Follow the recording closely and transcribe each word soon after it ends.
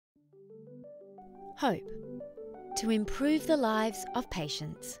Hope to improve the lives of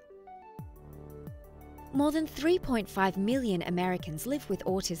patients. More than 3.5 million Americans live with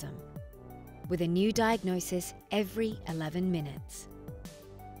autism, with a new diagnosis every 11 minutes.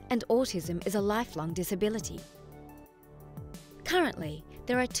 And autism is a lifelong disability. Currently,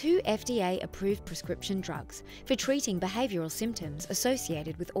 there are 2 FDA-approved prescription drugs for treating behavioural symptoms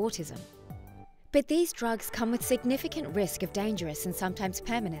associated with autism. But these drugs come with significant risk of dangerous and sometimes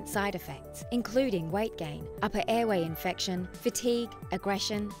permanent side effects, including weight gain, upper airway infection, fatigue,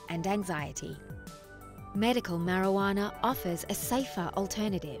 aggression, and anxiety. Medical marijuana offers a safer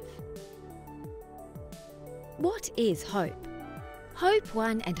alternative. What is Hope? Hope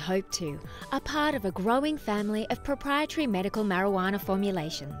 1 and Hope 2 are part of a growing family of proprietary medical marijuana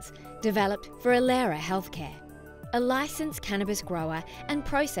formulations developed for Alera Healthcare, a licensed cannabis grower and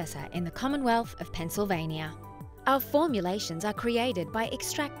processor in the Commonwealth of Pennsylvania. Our formulations are created by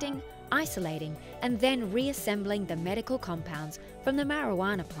extracting, isolating, and then reassembling the medical compounds from the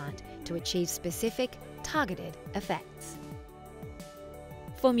marijuana plant to achieve specific, targeted effects.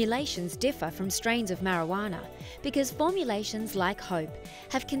 Formulations differ from strains of marijuana because formulations like Hope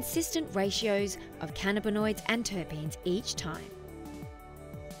have consistent ratios of cannabinoids and terpenes each time,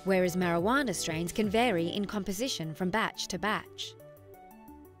 whereas marijuana strains can vary in composition from batch to batch.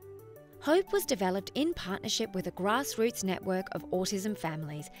 Hope was developed in partnership with a grassroots network of autism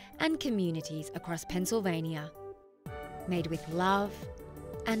families and communities across Pennsylvania, made with love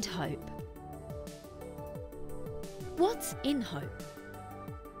and hope. What's in Hope?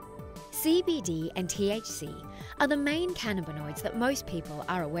 CBD and THC are the main cannabinoids that most people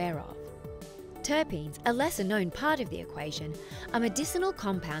are aware of. Terpenes, a lesser-known part of the equation, are medicinal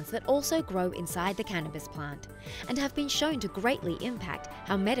compounds that also grow inside the cannabis plant and have been shown to greatly impact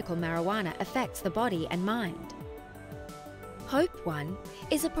how medical marijuana affects the body and mind. Hope 1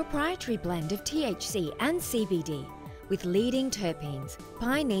 is a proprietary blend of THC and CBD with leading terpenes,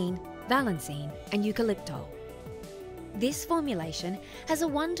 pinene, valencine, and eucalyptol. This formulation has a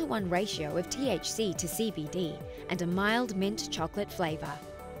 1-to-1 ratio of THC to CBD and a mild mint chocolate flavour.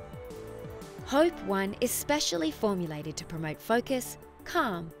 Hope 1 is specially formulated to promote focus,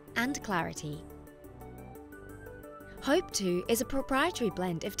 calm, and clarity. Hope 2 is a proprietary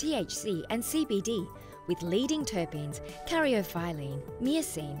blend of THC and CBD with leading terpenes caryophyllene,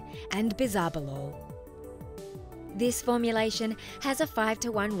 myrcene, and bisabolol. This formulation has a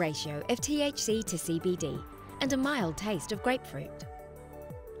 5-to-1 ratio of THC to CBD and a mild taste of grapefruit.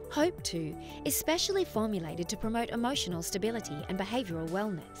 Hope 2 is specially formulated to promote emotional stability and behavioural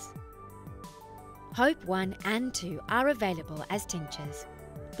wellness. Hope 1 and 2 are available as tinctures,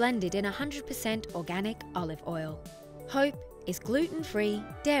 blended in 100% organic olive oil. Hope is gluten-free,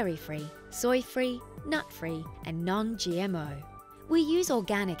 dairy-free, soy-free, nut-free, and non-GMO. We use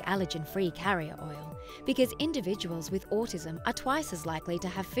organic allergen-free carrier oil because individuals with autism are twice as likely to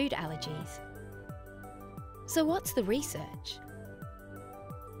have food allergies. So what's the research?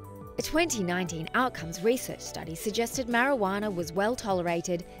 A 2019 outcomes research study suggested marijuana was well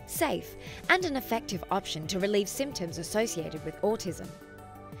tolerated, safe, and an effective option to relieve symptoms associated with autism.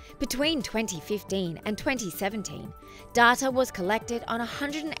 Between 2015 and 2017, data was collected on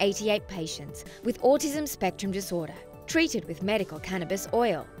 188 patients with autism spectrum disorder treated with medical cannabis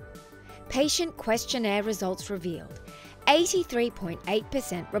oil. Patient questionnaire results revealed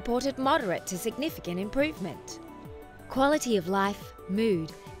 83.8% reported moderate to significant improvement. Quality of life,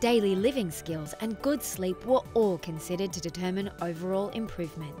 mood, daily living skills, and good sleep were all considered to determine overall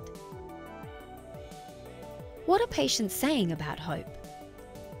improvement. What are patients saying about Hope?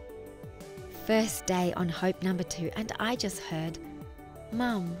 First day on Hope number 2 and I just heard,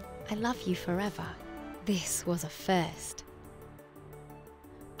 "Mum, I love you forever." This was a first.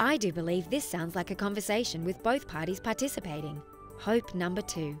 I do believe this sounds like a conversation with both parties participating. Hope number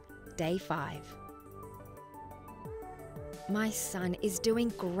 2, day 5. My son is doing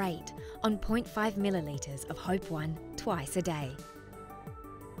great on 0.5 millilitres of Hope 1 twice a day.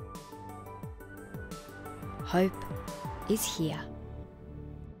 Hope is here.